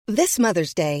This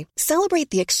Mother's Day, celebrate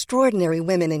the extraordinary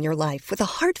women in your life with a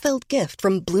heartfelt gift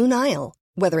from Blue Nile.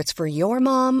 Whether it's for your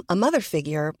mom, a mother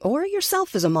figure, or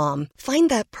yourself as a mom, find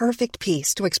that perfect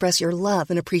piece to express your love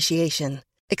and appreciation.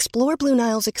 Explore Blue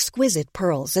Nile's exquisite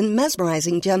pearls and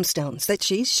mesmerizing gemstones that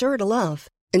she's sure to love.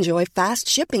 Enjoy fast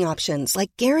shipping options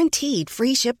like guaranteed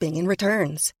free shipping and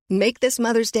returns. Make this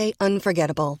Mother's Day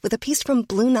unforgettable with a piece from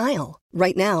Blue Nile.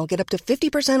 Right now, get up to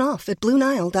 50% off at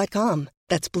BlueNile.com.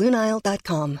 That's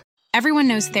BlueNile.com. Everyone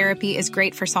knows therapy is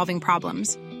great for solving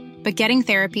problems, but getting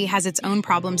therapy has its own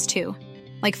problems too,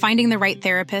 like finding the right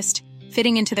therapist,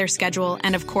 fitting into their schedule,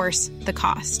 and of course, the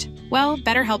cost. Well,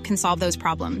 BetterHelp can solve those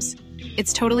problems.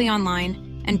 It's totally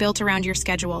online and built around your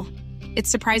schedule. It's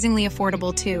surprisingly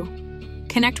affordable too.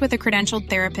 Connect with a credentialed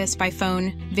therapist by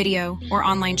phone, video, or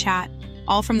online chat,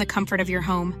 all from the comfort of your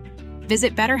home.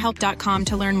 Visit BetterHelp.com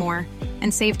to learn more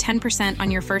and save 10%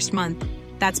 on your first month.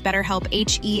 That's BetterHelp,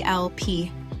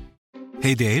 H-E-L-P.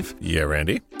 Hey, Dave. Yeah,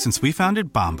 Randy. Since we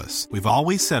founded Bombas, we've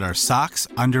always said our socks,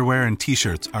 underwear, and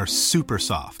T-shirts are super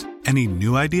soft. Any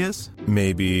new ideas?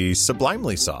 Maybe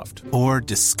sublimely soft. Or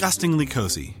disgustingly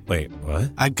cozy. Wait,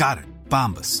 what? I got it.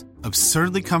 Bombas.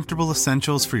 Absurdly comfortable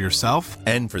essentials for yourself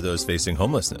And for those facing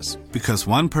homelessness. because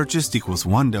one purchased equals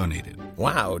one donated.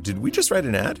 Wow, did we just write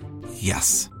an ad?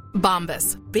 Yes.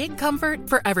 Bombas. Big comfort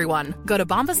for everyone. Go to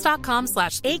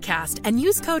bombas.com/ACAST and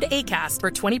use code ACAST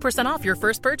for 20% off your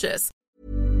first purchase.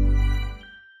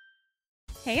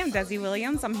 Hey, I'm Desi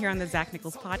Williams. I'm here on the Zach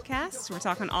Nichols podcast. We're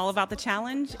talking all about the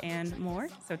challenge and more,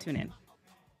 so tune in.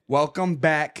 Welcome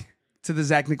back to the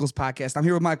Zach Nichols podcast. I'm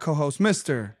here with my co-host,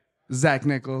 Mr. Zach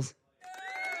Nichols.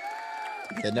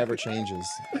 It never changes,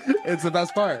 It's the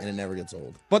best part. and it never gets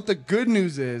old. But the good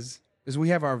news is we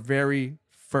have our very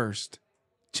first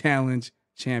challenge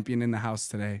champion in the house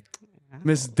today,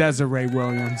 Miss Desiree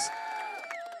Williams.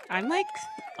 I'm like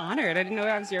honored. I didn't know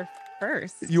I was your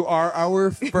first. You are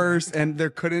our first, and there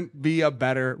couldn't be a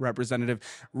better representative.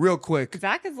 Real quick,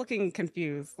 Zach is looking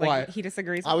confused. Like Why? he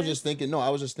disagrees. I was with just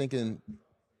thinking,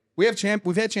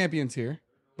 we've had champions here,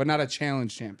 but not a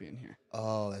challenge champion here.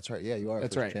 oh, that's right. Yeah, you are.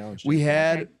 That's first right. Challenge We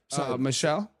had Okay.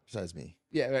 Michelle. besides me.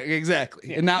 Yeah,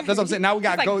 exactly. And now that's what I'm saying. Now we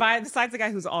got It's go. like besides the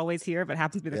guy who's always here but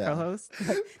happens to be the Yeah. co-host,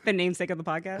 the namesake of the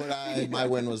podcast. But my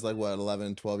win was like, what,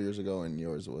 11, 12 years ago, and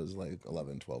yours was like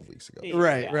 11, 12 weeks ago.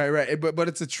 Right. But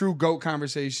it's a true GOAT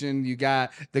conversation. You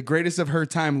got the greatest of her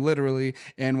time, literally,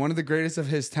 and one of the greatest of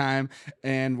his time.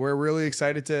 And we're really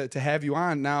excited to have you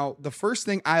on. Now, the first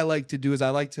thing I like to do is I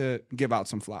like to give out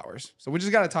some flowers. So we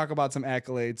just got to talk about some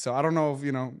accolades. So I don't know if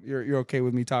you're okay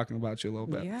with me talking about you a little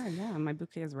bit. Yeah. My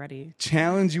bouquet is ready.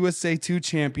 Challenge USA 2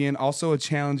 champion, also a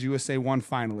Challenge USA 1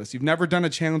 finalist. You've never done a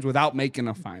challenge without making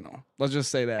a final. Let's just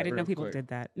say that. I didn't know real people quick. did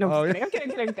that. No, Oh, I'm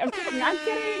kidding.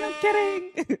 I'm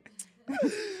kidding.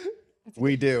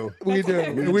 We do. We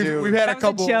do. We've had That a was a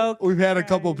couple. joke. We've had a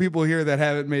couple people here that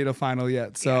haven't made a final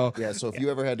yet. So Yeah, so if you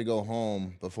ever had to go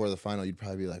home before the final, you'd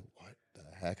probably be like, what the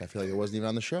heck? I feel like it wasn't even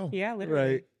on the show. Yeah,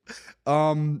 literally.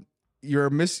 right.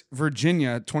 You're Miss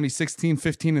Virginia 2016,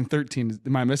 15, and 13.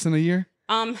 Am I missing a year?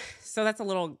 So that's a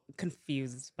little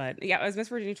confused, but yeah, I was Miss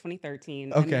Virginia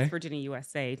 2013 and Okay. Miss Virginia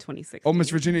USA 2016. Oh, Miss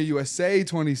Virginia USA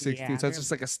 2016. Yeah, so it's they're-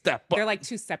 just like a step up. They're like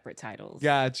two separate titles.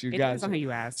 Got you. It Got depends on who you.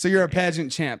 you ask. So you're a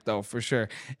pageant champ, though, for sure.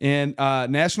 And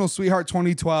National Sweetheart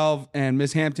 2012 and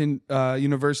Miss Hampton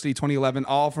University 2011,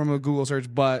 all from a Google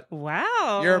search. But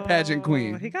Wow. You're a pageant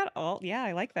queen. He got all. Yeah,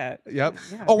 I like that. yep.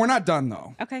 Yeah. Oh, we're not done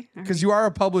though, Okay. because you are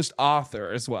a published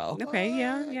author as well. Okay.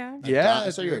 Yeah. Yeah.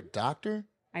 So you're a doctor?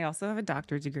 I also have a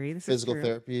doctorate degree. This Physical is true.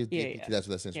 therapy? Yeah, DPT, yeah. that's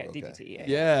what that stands Yeah, for. Okay. DPT. Yeah.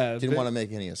 Yeah. Didn't want to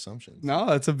make any assumptions. No,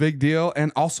 that's a big deal.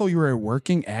 And also, you're a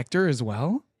working actor as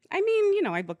well. I mean,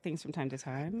 I book things from time to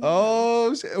time.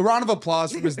 Oh, a round of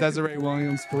applause for Miss Desiree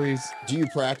Williams, please. Do you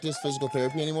practice physical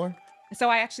therapy anymore? So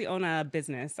I actually own a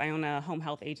business. I own a home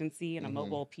health agency and a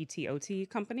mobile PTOT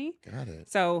company. Got it.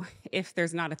 So if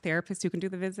there's not a therapist who can do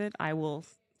the visit, I will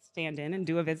stand in and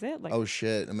do a visit. Like, Oh,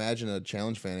 shit. Imagine a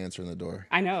challenge fan answering the door.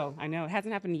 I know. It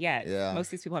hasn't happened yet. Yeah. Most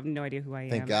of these people have no idea who I am.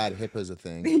 Thank God HIPAA's a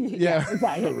thing. Yeah.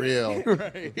 For real.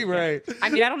 Right. I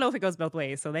mean, I don't know if it goes both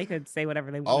ways, so they could say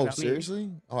whatever they want Oh, about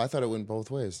seriously? Oh, I thought it went both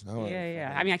ways. me.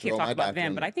 Yeah. I mean, I can't talk about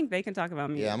them, but I think they can talk about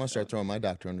me. Yeah, I'm going to start throwing my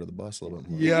doctor under the bus a little bit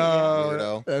more. Yo,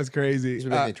 Weirdo. that's crazy. He's been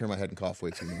making me turn my head and cough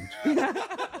way too much.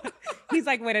 He's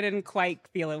like, wait, I didn't quite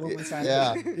feel it one more time.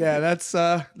 Yeah. Yeah,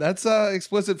 that's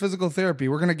explicit physical therapy.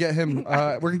 We're gonna get him.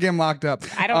 We're gonna get him locked up.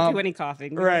 I don't do any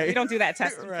coughing. right. We don't do that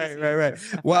testing. Right.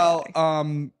 Well,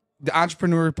 the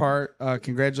entrepreneur part.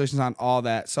 Congratulations on all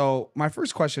that. So my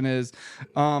first question is,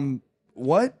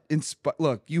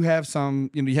 look, you have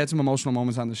some, you had some emotional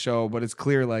moments on the show, but it's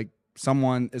clear like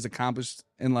someone as accomplished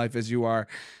in life as you are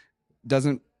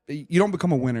you don't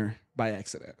become a winner by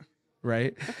accident,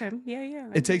 right? Okay. Yeah.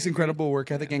 It takes incredible work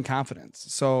ethic and confidence.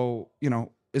 So,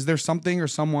 is there something or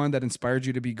someone that inspired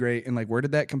you to be great? And like, where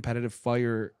did that competitive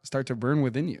fire start to burn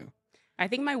within you? I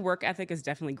think my work ethic is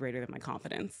definitely greater than my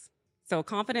confidence. So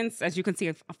confidence, as you can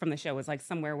see from the show, is like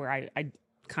somewhere where I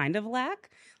kind of lack.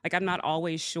 Like, I'm not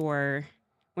always sure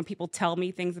when people tell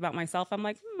me things about myself. I'm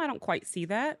like, I don't quite see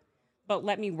that. But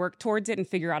let me work towards it and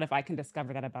figure out if I can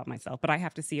discover that about myself. But I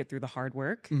have to see it through the hard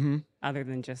work, other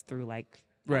than just through like,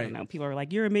 I don't know, people are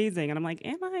like, you're amazing. And I'm like,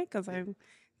 am I? Because I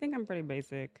think I'm pretty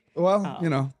basic. Well,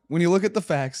 when you look at the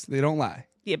facts, they don't lie.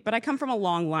 Yeah, but I come from a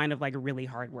long line of like really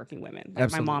hardworking women.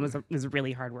 Like, my mom is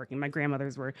really hardworking. My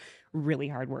grandmothers were really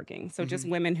hardworking. So just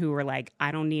women who were like,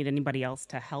 I don't need anybody else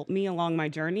to help me along my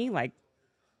journey. Like,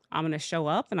 I'm going to show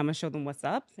up and I'm going to show them what's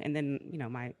up. And then,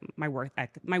 my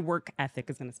work ethic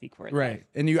is going to speak for itself. Right.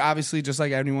 And you obviously, just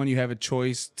like anyone, you have a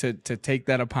choice to take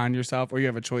that upon yourself, or you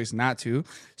have a choice not to.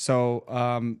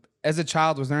 So, as a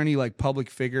child, was there any like public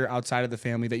figure outside of the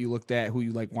family that you looked at who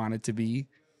you like wanted to be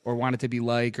or wanted to be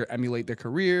like or emulate their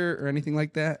career or anything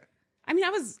like that? I mean,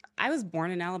 I was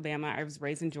born in Alabama. I was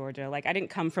raised in Georgia. Like, I didn't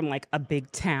come from like a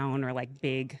big town or like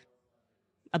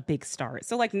a big start.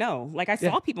 So like, no, like I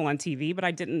saw people on TV, but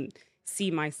I didn't see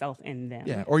myself in them.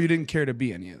 Yeah. Or you didn't care to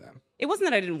be any of them. It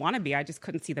wasn't that I didn't want to be. I just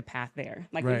couldn't see the path there.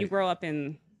 Like when you grow up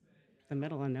in the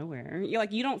middle of nowhere,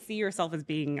 you don't see yourself as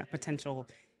being a potential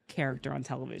character on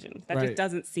television. That just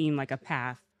doesn't seem like a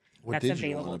path that's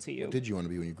available to you. What did you want to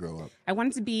be when you grow up? I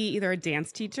wanted to be either a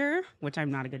dance teacher, which I'm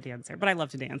not a good dancer, but I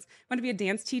love to dance. I wanted to be a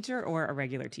dance teacher or a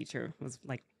regular teacher. It was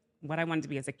like what I wanted to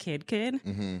be as a kid.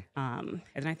 Mm-hmm. And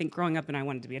then I think growing up, and I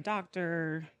wanted to be a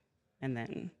doctor. And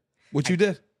then Which you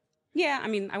did. Yeah, I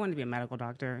mean, I wanted to be a medical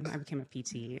doctor. I became a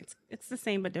PT. It's the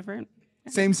same but different.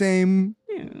 Same,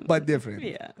 Yeah. but different.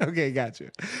 Yeah. Okay,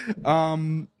 gotcha.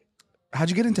 How'd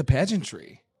you get into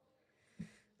pageantry?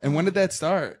 And when did that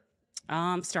start?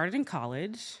 Started in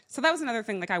college. So that was another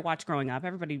thing, like I watched growing up.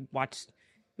 Everybody watched,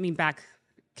 I mean,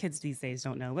 kids these days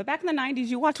don't know, but back in the 90s,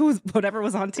 you watched whatever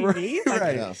was on TV.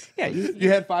 Right. Yeah. You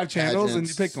had 5 channels and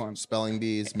you Pageants, picked one. Spelling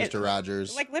Bees, Mr.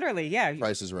 Rogers. Like literally, yeah.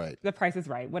 Price is Right. The Price is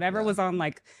Right. Whatever was on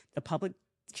like the public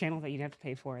channels that you'd have to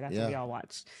pay for. That's what we all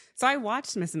watched. So I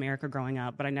watched Miss America growing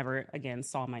up, but I never, again,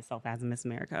 saw myself as a Miss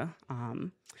America.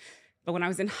 But when I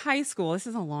was in high school, this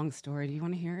is a long story. Do you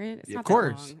want to hear it? It's not of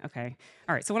course. that long. Okay.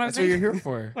 All right. So when I was That's what you're here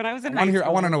for. When I was in I high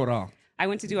school, want to know it all. I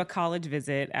went to do a college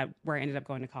visit where I ended up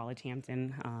going to college,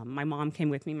 Hampton. My mom came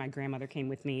with me. My grandmother came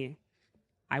with me.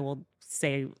 I will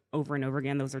say over and over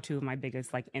again, those are two of my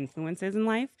biggest like influences in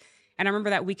life. And I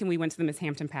remember that weekend we went to the Miss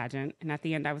Hampton pageant. And at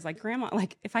the end, I was like, Grandma,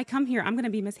 like if I come here, I'm going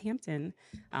to be Miss Hampton.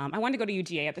 I wanted to go to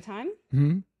UGA at the time.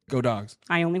 Mm-hmm. Go Dogs.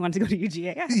 I only wanted to go to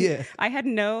UGA. Yeah. I had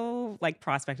no like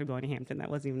prospect of going to Hampton. That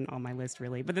wasn't even on my list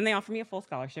really. But then they offered me a full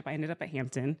scholarship. I ended up at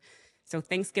Hampton. So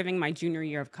Thanksgiving, my junior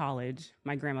year of college,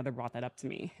 my grandmother brought that up to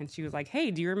me. And she was like,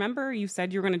 hey, do you remember you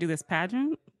said you were going to do this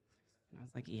pageant? And I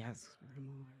was like, yes,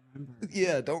 Grandma, I remember.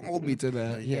 Yeah, don't hold me to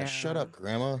that. Yeah, shut up,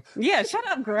 Grandma. Yeah, shut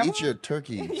up, Grandma. Eat your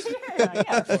turkeys.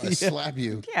 Yeah. I slap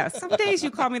you. Yeah, some days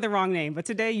you call me the wrong name, but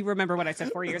today you remember what I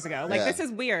said 4 years ago. Like, this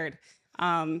is weird.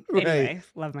 Anyway,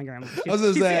 love my grandma. I was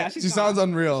going to say, she sounds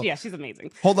unreal. Yeah, she's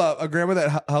amazing. Hold up, a grandma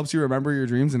that helps you remember your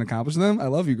dreams and accomplish them? I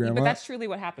love you, Grandma. But that's truly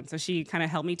what happened. So she kind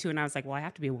of held me to it, and I was like, well, I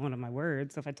have to be a woman of my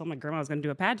word. So if I told my grandma I was going to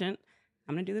do a pageant,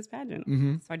 I'm going to do this pageant.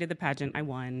 Mm-hmm. So I did the pageant. I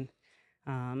won.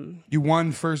 You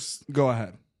won first. Go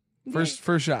ahead. First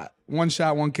shot. One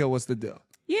shot, one kill. What's the deal?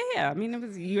 Yeah. I mean,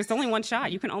 it's only one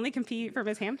shot. You can only compete for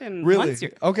Miss Hampton really? once.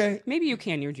 Okay. Maybe you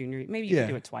can your junior. Maybe you can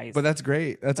do it twice. But that's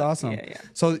great. That's awesome. Yeah.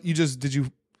 So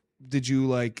did you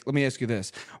like, let me ask you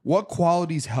this. What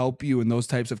qualities help you in those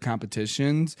types of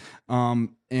competitions? And,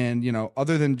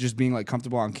 other than just being like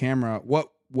comfortable on camera, what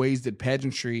ways did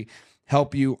pageantry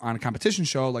help you on a competition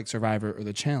show like Survivor or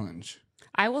The Challenge?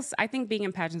 I think being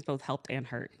in pageants both helped and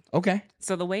hurt. Okay.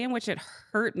 So the way in which it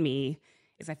hurt me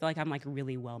is I feel like I'm like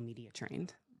really well media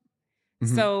trained.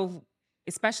 Mm-hmm. So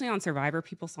especially on Survivor,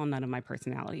 people saw none of my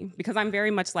personality because I'm very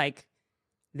much like,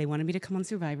 they wanted me to come on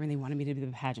Survivor and they wanted me to be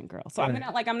the pageant girl. So I'm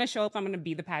gonna show up, I'm gonna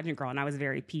be the pageant girl. And I was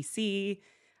very PC.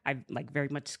 I like very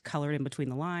much colored in between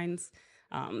the lines.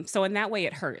 So in that way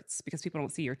it hurts because people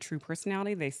don't see your true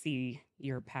personality. They see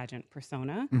your pageant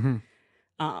persona.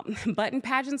 Mm-hmm. But in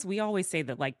pageants, we always say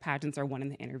that like pageants are won in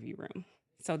the interview room.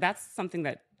 So that's something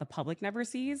that the public never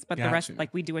sees. But the rest,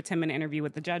 like we do a 10-minute interview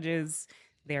with the judges.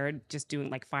 They're just doing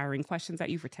like firing questions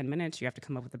at you for 10 minutes. You have to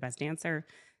come up with the best answer.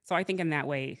 So I think in that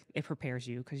way, it prepares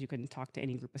you because you can talk to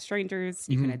any group of strangers.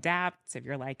 You can adapt. If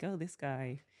you're like, oh, this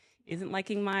guy isn't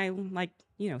liking my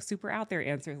super out there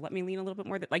answers. Let me lean a little bit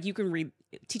more. Like you can read,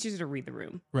 teaches you to read the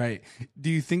room. Right. Do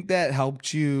you think that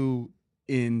helped you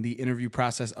in the interview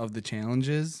process of the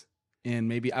challenges? And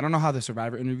maybe, I don't know how the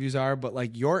Survivor interviews are, but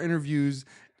like your interviews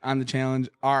on the challenge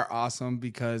are awesome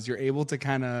because you're able to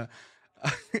kind of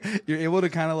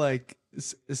like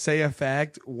say a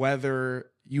fact whether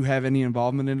you have any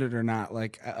involvement in it or not.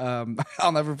 Like,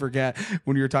 I'll never forget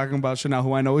when you were talking about Chanel,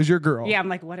 who I know is your girl. Yeah, I'm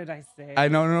like, what did I say? I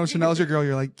know, no, Chanel's your girl.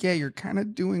 You're like, yeah, you're kind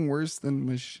of doing worse than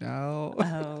Michelle.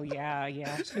 Oh,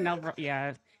 yeah. Chanel,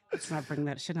 yeah. Let's not bring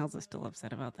that. Chanel's still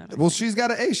upset about that. Well, she's got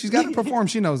to perform.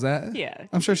 She knows that. Yeah.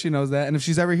 I'm sure she knows that. And if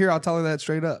she's ever here, I'll tell her that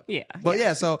straight up. Yeah. But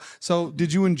yeah, so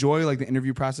did you enjoy like the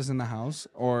interview process in the house,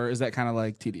 or is that kind of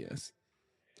like tedious?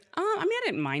 I mean, I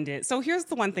didn't mind it. So here's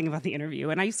the one thing about the interview,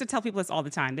 and I used to tell people this all the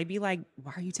time. They'd be like,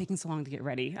 why are you taking so long to get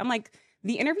ready? I'm like,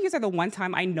 the interviews are the one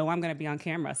time I know I'm going to be on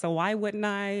camera. So why wouldn't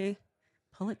I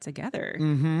pull it together?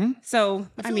 Mm-hmm. So,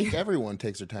 I mean, like everyone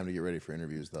takes their time to get ready for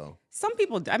interviews, though. Some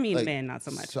people, I mean, like, men, not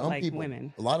so much, some like people,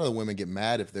 women. A lot of the women get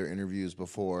mad if their interviews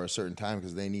before a certain time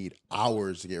because they need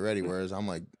hours to get ready. Whereas I'm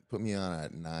like, put me on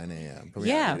at 9 a.m.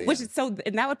 Yeah, which is so,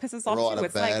 and that would piss us off roll too. out of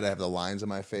It's bed, like, I have the lines in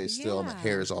my face still. My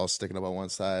hair is all sticking up on one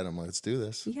side. I'm like, let's do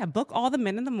this. Yeah, book all the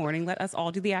men in the morning. Let us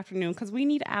all do the afternoon because we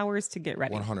need hours to get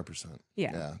ready. 100%.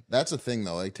 Yeah. That's the thing,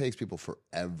 though. It takes people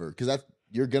forever because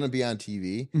you're going to be on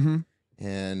TV. Mm-hmm.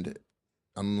 And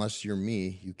unless you're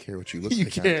me, you care what you look You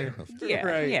like. care. Yeah,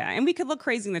 Right. yeah, and we could look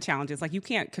crazy in the challenges. Like you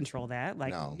can't control that.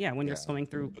 Like, No, when you're yeah. swimming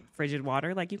through frigid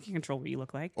water, like you can control what you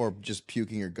look like. Or just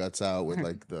puking your guts out with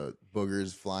like the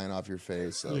boogers flying off your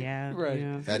face. Like, Yeah, right.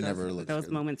 yeah. That never looks those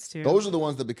good. moments too. Those are the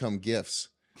ones that become gifts.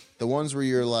 The ones where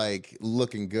you're like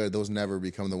looking good, those never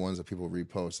become the ones that people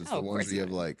repost. It's the of ones course where you have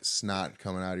not. like snot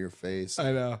coming out of your face.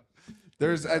 I know.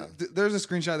 There's a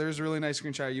screenshot. There's a really nice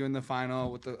screenshot of you in the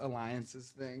final with the alliances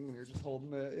thing. And you're just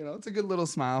holding it. You know, it's a good little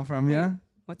smile from you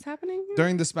What's happening here?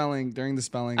 during the spelling.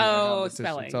 Oh, competition.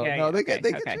 spelling. So Yeah, no, yeah, they okay,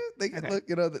 get okay. you. They get, Okay. look.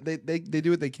 You know, they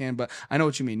do what they can. But I know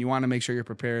what you mean. You want to make sure you're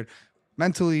prepared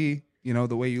mentally. You know,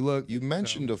 the way you look. You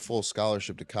mentioned a full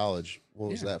scholarship to college. What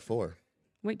was that for?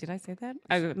 Wait, did I say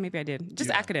that? Maybe I did.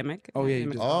 Just Yeah. academic. Oh, yeah, you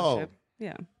academic did. scholarship.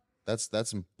 Yeah.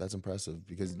 That's impressive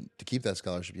because to keep that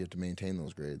scholarship, you have to maintain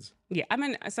those grades. Yeah,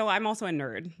 I'm also a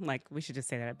nerd. Like we should just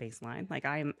say that at baseline. Like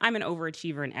I'm an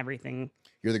overachiever in everything.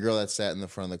 You're the girl that sat in the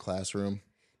front of the classroom.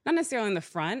 Not necessarily in the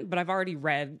front, but I've already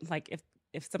read, like,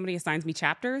 if somebody assigns me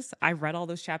chapters, I've read all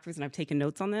those chapters and I've taken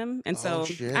notes on them. And so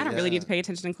shit, I don't really yeah. need to pay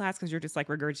attention in class because you're just like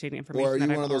regurgitating information Or are you that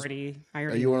one I've of those? already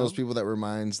Are you one of those people that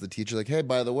reminds the teacher, like, "Hey,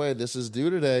 by the way, this is due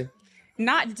today"?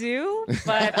 Not due,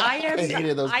 but I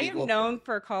hated those am people. known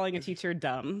for calling a teacher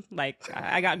dumb. Like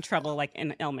I got in trouble like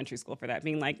in elementary school for that,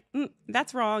 being like,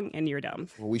 that's wrong and you're dumb.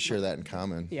 Well, we share that in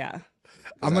common. Yeah.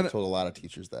 I've told a lot of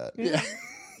teachers that. Yeah.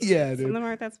 Yeah, Some of dude. them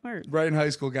aren't that smart. Right in high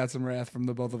school, got some wrath from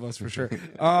the both of us for sure.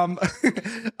 I'm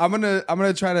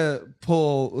gonna try to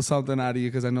pull something out of you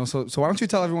because I know. So why don't you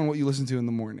tell everyone what you listen to in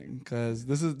the morning? Because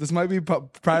this might be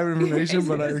private information,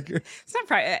 but It's not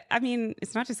private. I mean,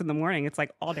 it's not just in the morning. It's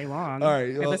like all day long. All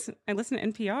right, well- I listen to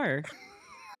NPR.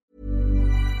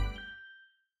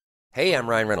 Hey, I'm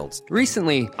Ryan Reynolds.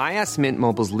 Recently, I asked Mint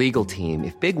Mobile's legal team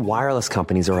if big wireless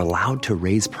companies are allowed to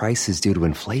raise prices due to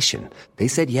inflation. They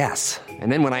said yes.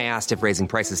 And then when I asked if raising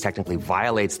prices technically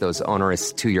violates those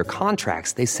onerous 2-year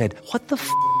contracts, they said, "What the f***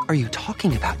 are you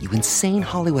talking about, you insane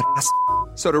Hollywood ass?"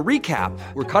 So to recap,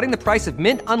 we're cutting the price of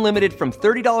Mint Unlimited from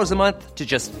 $30 a month to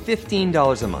just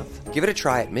 $15 a month. Give it a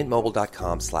try at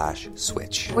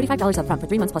mintmobile.com/switch. $45 up front for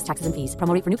 3 months plus taxes and fees.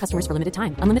 Promo rate for new customers for limited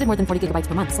time. Unlimited more than 40 gigabytes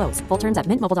per month. Slows full terms at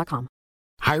mintmobile.com.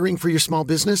 Hiring for your small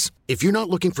business? If you're not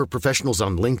looking for professionals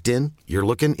on LinkedIn, you're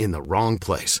looking in the wrong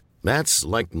place. That's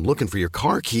like looking for your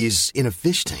car keys in a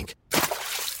fish tank.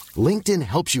 LinkedIn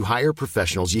helps you hire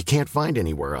professionals you can't find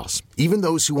anywhere else, even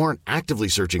those who aren't actively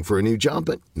searching for a new job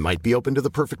but might be open to the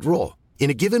perfect role. In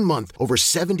a given month, over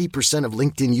 70% of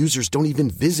LinkedIn users don't even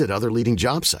visit other leading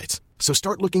job sites. So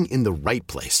start looking in the right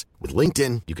place. With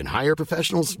LinkedIn, you can hire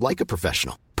professionals like a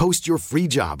professional. Post your free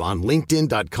job on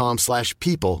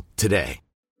linkedin.com/people today.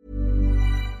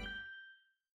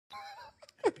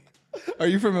 Are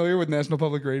you familiar with National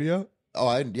Public Radio?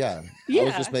 Oh, yeah. I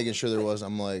was just making sure there was.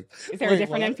 I'm like, Is there a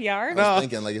different NPR? I was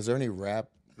thinking, like, is there any rap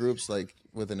groups like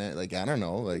with an like I don't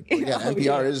know, like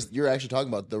NPR is. You're actually talking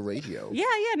about the radio. Yeah,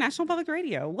 National Public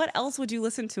Radio. What else would you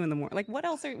listen to in the morning? Like, what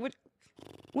else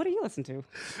what do you listen to?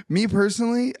 Me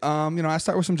personally, I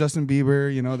start with some Justin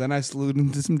Bieber, then I salute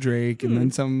into some Drake and then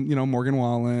some, Morgan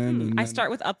Wallen. And I then- start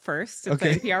with Up First. It's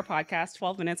Okay. an NPR podcast.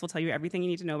 12 minutes will tell you everything you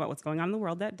need to know about what's going on in the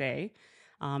world that day.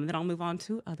 Then I'll move on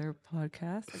to other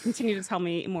podcasts. Continue to tell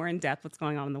me more in depth what's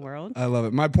going on in the world. I love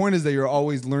it. My point is that you're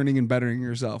always learning and bettering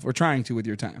yourself, or trying to with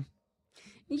your time.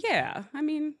 Yeah, I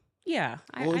mean, yeah.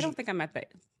 I don't think I'm at the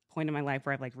point in my life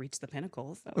where I've like reached the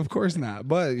pinnacle. So. Of course not,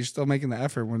 but you're still making the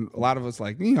effort. When a lot of us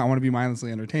I want to be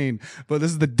mindlessly entertained, but this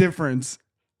is the difference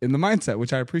in the mindset,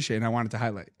 which I appreciate, and I wanted to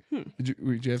highlight. Did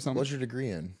you have something? What's your degree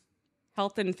in?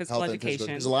 Health and physical education.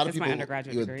 There's a lot of That's my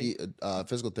undergraduate degree.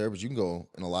 Physical therapists, you can go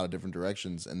in a lot of different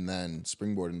directions and then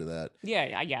springboard into that.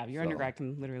 Yeah. Your undergrad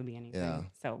can literally be anything. Yeah.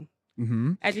 So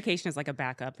education is like a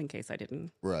backup in case I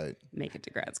didn't make it to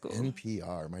grad school.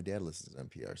 NPR. My dad listens to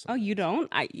NPR. Sometimes. Oh, you don't?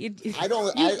 I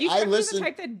don't. I listen.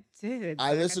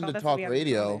 I listen to talk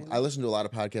radio. I listen to a lot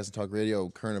of podcasts and talk radio,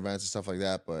 current events and stuff like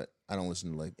that. But I don't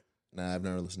listen to I've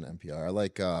never listened to NPR. I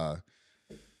like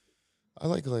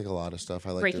a lot of stuff.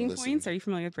 I like Breaking Points. Are you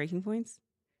familiar with Breaking Points?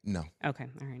 No. Okay.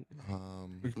 All right.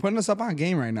 You're putting us up on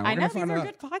game right now. I know these are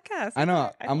good podcasts. I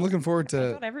know. I'm looking forward to.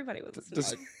 I thought everybody was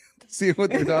listening. See what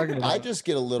they're talking about. I just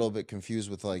get a little bit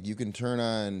confused with you can turn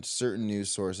on certain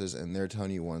news sources and they're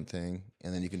telling you one thing,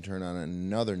 and then you can turn on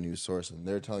another news source and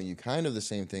they're telling you kind of the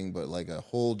same thing, but like a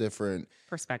whole different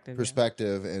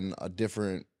perspective and a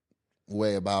different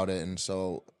way about it. And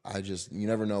so you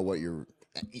never know what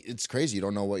it's crazy. You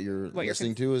don't know what you're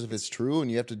listening to is if it's true, and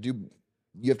you have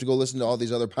to go listen to all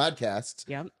these other podcasts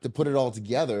to put it all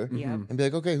together and be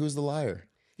like, okay, who's the liar?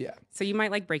 Yeah. So you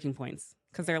might like Breaking Points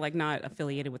because they're not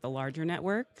affiliated with a larger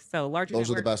network. So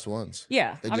those are the best ones.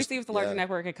 Yeah. Obviously, with the larger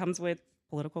network, it comes with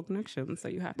political connections. So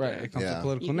you have to. Right. It comes with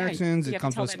political connections. It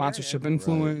comes with sponsorship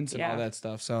influence and all that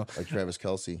stuff. So like Travis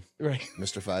Kelce. Right.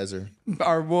 Mr. Pfizer.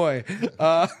 Our boy.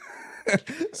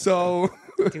 So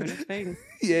doing his thing.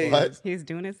 Yeah. What? He's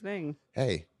doing his thing.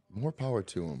 Hey, more power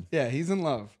to him. Yeah, he's in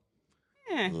love.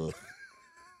 But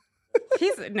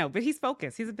he's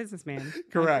focused. He's a businessman.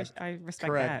 Correct. I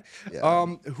respect that. Yeah.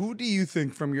 Who do you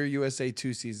think from your USA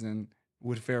 2 season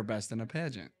would fare best in a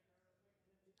pageant?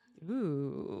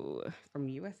 Ooh, from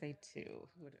USA 2.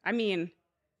 I mean,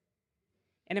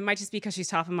 and it might just be because she's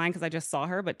top of mind because I just saw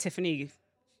her, but Tiffany.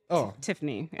 Oh,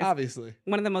 Tiffany. Obviously.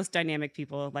 One of the most dynamic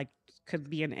people, could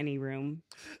be in any room.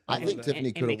 I think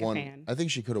Tiffany could have won. I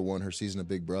think she could have won her season of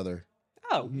Big Brother.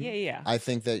 Oh, yeah. I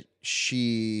think that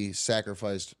she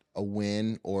sacrificed a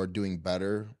win or doing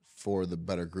better for the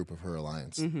better group of her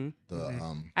alliance.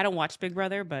 I don't watch Big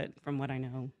Brother, but from what I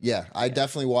know. Yeah, I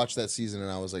definitely watched that season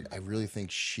and I was like, I really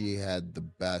think she had the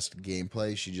best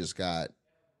gameplay. She just got,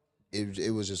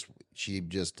 she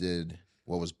just did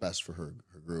what was best for her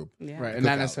group. Yeah. Right, and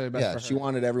not necessarily best for her. She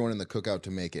wanted everyone in the cookout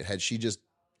to make it. Had she just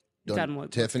done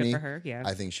what's Tiffany, good for her, yeah.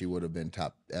 I think she would have been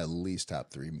at least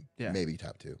top 3, maybe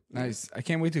top 2. Nice. I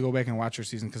can't wait to go back and watch her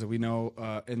season because we know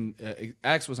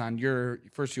Alex was on your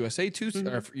first USA 2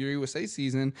 or your USA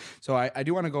season, so I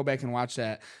do want to go back and watch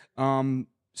that.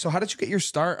 So how did you get your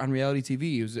start on reality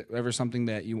TV? Was it ever something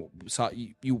that you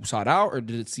sought out, or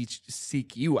did it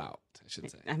seek you out? I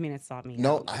should say. I mean, it sought me out.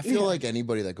 No, I feel like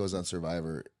anybody that goes on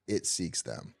Survivor, it seeks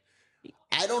them.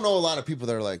 I don't know a lot of people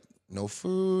that are like, no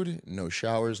food, no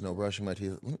showers, no brushing my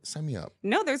teeth. Sign me up.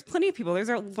 No, there's plenty of people. There's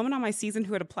a woman on my season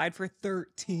who had applied for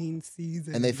 13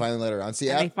 seasons. And they finally let her on.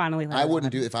 See, I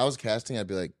wouldn't do it. If I was casting, I'd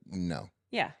be like, no.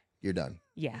 Yeah. You're done.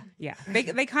 Yeah.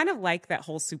 They kind of like that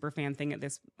whole super fan thing at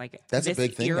this that's this a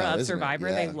big thing era now, of isn't Survivor.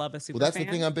 it? Yeah. They love a super fan. Well, that's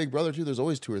the thing on Big Brother too. There's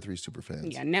always 2 or 3 super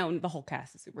fans. Yeah, no, the whole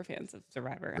cast is super fans of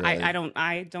Survivor. Right.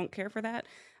 I don't care for that.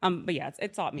 But yeah,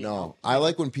 it sought me out. No, I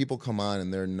like when people come on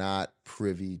and they're not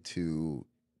privy to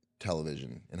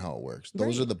television and how it works.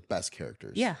 Those are the best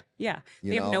characters. Yeah.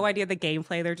 They have no idea the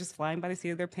gameplay. They're just flying by the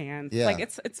seat of their pants. Yeah.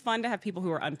 It's fun to have people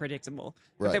who are unpredictable.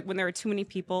 Right. When there are too many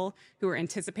people who are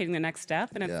anticipating the next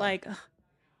step, and it's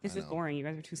this is boring. You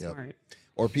guys are too smart.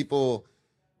 Or people,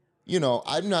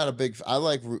 I'm not a big. I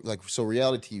like so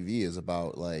reality TV is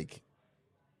about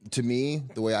to me,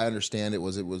 the way I understand it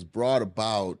was brought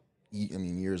about,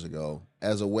 years ago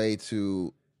as a way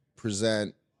to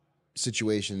present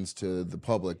situations to the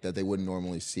public that they wouldn't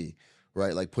normally see,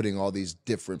 right? Like putting all these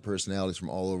different personalities from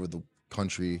all over the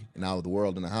country and out of the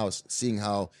world in a house, seeing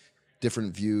how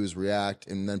different views react,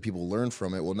 and then people learn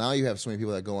from it. Well, now you have so many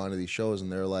people that go onto these shows and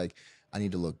they're like, I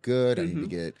need to look good. I need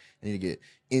to get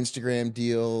Instagram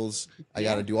deals. I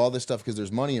got to do all this stuff because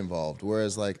there's money involved.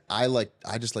 Whereas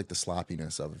I just like the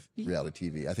sloppiness of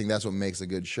reality TV. I think that's what makes a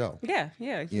good show. Yeah.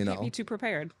 You can't be too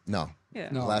prepared. No. Yeah.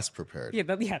 No. Less prepared. The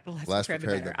less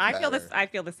prepared, the better. I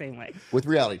feel the same way with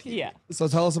reality TV. Yeah. So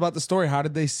tell us about the story. How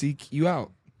did they seek you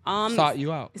out? sought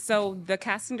you out? So the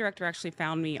casting director actually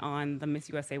found me on the Miss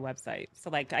USA website. So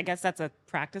like, I guess that's a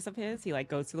practice of his. He like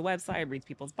goes to the website, reads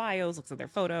people's bios, looks at their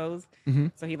photos.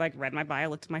 So he like read my bio,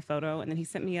 looked at my photo, and then he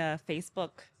sent me a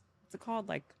Facebook. What's it called?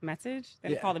 Like message?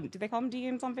 They call them. Do they call them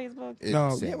DMs on Facebook?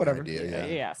 Whatever.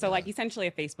 Yeah. So like essentially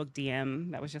a Facebook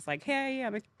DM that was just like, hey,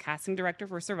 I'm a casting director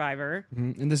for Survivor.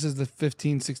 And this is the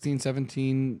 15, 16,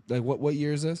 17. Like what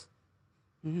year is this?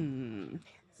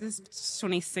 This is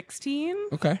 2016.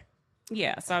 Okay.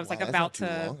 Yeah. So I was like That's about not to.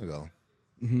 too long ago.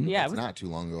 Yeah. It's not too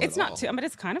long ago. It's at not all. too, but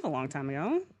it's kind of a long time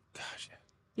ago. Gosh,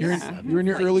 Yeah. You're in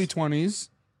your Like, early 20s.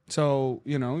 So,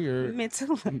 you're mid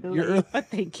to you're late, but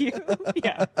thank you.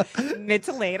 Yeah, mid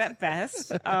to late at best.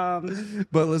 but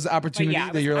there's an opportunity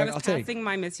that you're like, I was I'll take. passing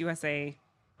my Miss USA,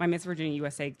 my Miss Virginia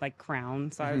USA like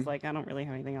crown. So I was like, I don't really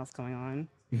have anything else going on.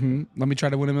 Let me try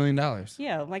to win $1 million.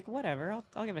 Yeah, like whatever.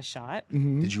 I'll give it a shot.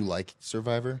 Did you like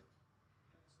Survivor?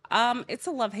 It's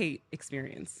a love-hate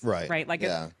experience. Right. Like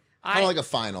Kind of like a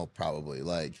final, probably.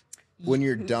 Like when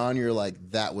you're done, you're like,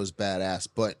 that was badass.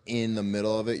 But in the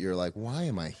middle of it, you're like, why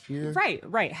am I here? Right.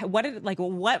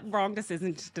 What wrong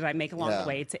decisions did I make along the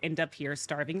way to end up here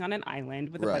starving on an island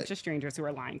with a bunch of strangers who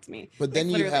are lying to me? But then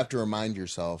you have to remind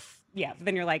yourself. Yeah.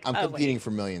 Then you're like, I'm competing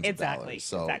for millions of dollars.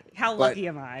 So exactly. How lucky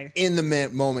am I? In the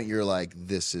moment, you're like,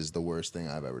 this is the worst thing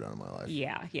I've ever done in my life.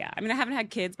 Yeah. I mean, I haven't had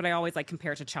kids, but I always like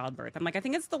compare it to childbirth. I'm like, I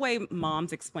think it's the way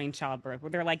moms explain childbirth, where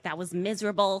they're like, that was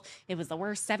miserable. It was the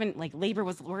worst labor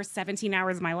was the worst 17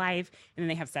 hours of my life. And then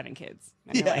they have 7 kids.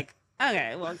 And you're like,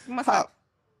 okay, well, must not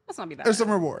be that. There's some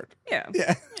reward. Yeah.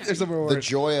 There's some reward. The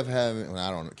joy of having, I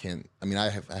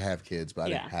have kids, but I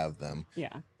didn't have them.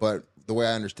 Yeah. But the way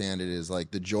I understand it is like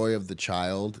the joy of the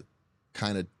child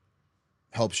kind of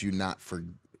helps you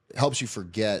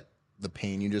forget the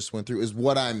pain you just went through, is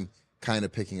what I'm kind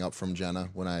of picking up from Jenna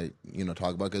when I,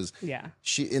 talk about, because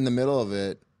she, in the middle of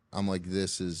it, I'm like,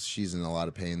 she's in a lot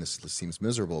of pain. This seems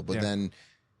miserable. But then,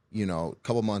 a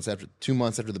couple months 2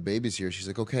 months after the baby's here, she's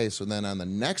like, okay, so then on the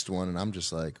next one, and I'm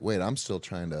just like, wait, I'm still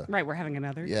trying to. Right, we're having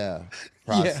another.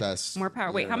 Process. More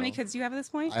power. Wait, how many kids do you have at this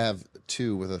point? I have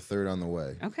 2 with a 3rd on the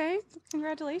way. Okay,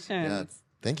 congratulations. Yeah,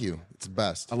 thank you. It's the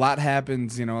best. A lot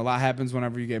happens, a lot happens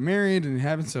whenever you get married, and it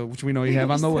happens, which we know you have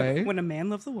on the way. When a man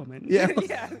loves a woman. Yeah.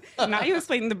 Now you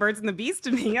explaining the birds and the bees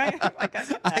to me. I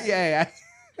get that. Yeah.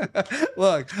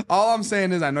 Look, all I'm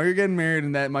saying is I know you're getting married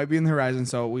and that might be in the horizon,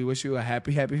 so we wish you a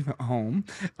happy home.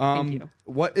 Thank you.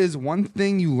 What is one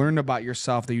thing you learned about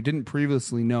yourself that you didn't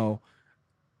previously know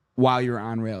while you were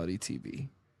on reality TV?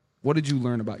 What did you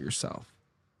learn about yourself?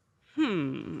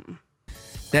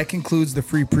 That concludes the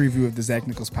free preview of the Zach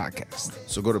Nichols podcast.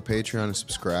 So go to Patreon and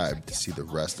subscribe to see the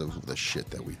rest of the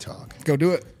shit that we talk. Go do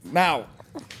it now.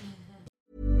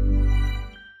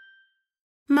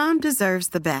 Mom deserves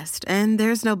the best, and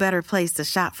there's no better place to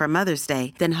shop for Mother's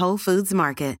Day than Whole Foods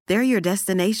Market. They're your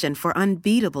destination for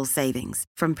unbeatable savings,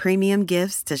 from premium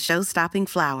gifts to show-stopping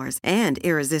flowers and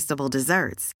irresistible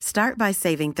desserts. Start by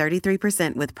saving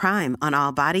 33% with Prime on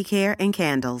all body care and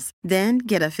candles. Then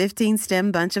get a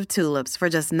 15-stem bunch of tulips for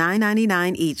just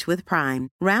 $9.99 each with Prime.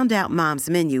 Round out Mom's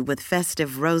menu with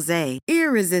festive rosé,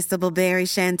 irresistible berry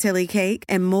chantilly cake,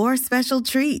 and more special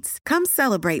treats. Come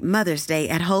celebrate Mother's Day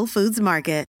at Whole Foods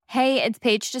Market. Hey, it's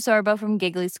Paige DeSorbo from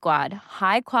Giggly Squad.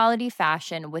 High quality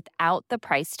fashion without the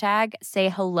price tag. Say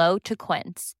hello to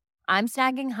Quince. I'm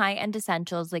snagging high-end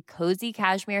essentials like cozy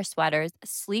cashmere sweaters,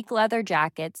 sleek leather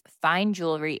jackets, fine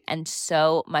jewelry, and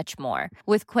so much more.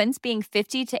 With Quince being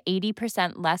 50 to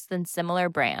 80% less than similar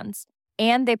brands.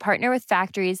 And they partner with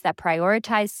factories that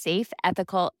prioritize safe,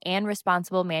 ethical, and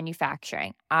responsible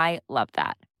manufacturing. I love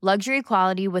that. Luxury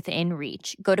quality within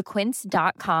reach. Go to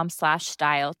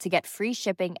quince.com/style to get free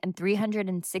shipping and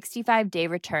 365-day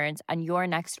returns on your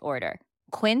next order.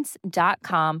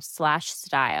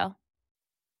 Quince.com/style.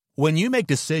 When you make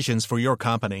decisions for your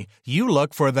company, you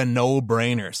look for the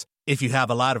no-brainers. If you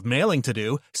have a lot of mailing to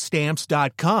do,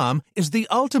 Stamps.com is the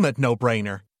ultimate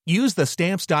no-brainer. Use the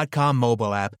Stamps.com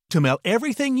mobile app to mail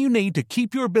everything you need to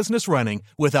keep your business running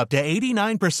with up to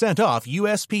 89% off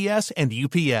USPS and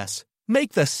UPS.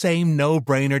 Make the same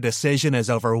no-brainer decision as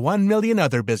over 1 million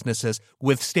other businesses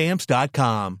with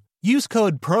Stamps.com. Use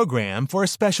code PROGRAM for a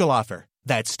special offer.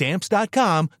 That's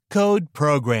Stamps.com, code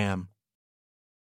PROGRAM.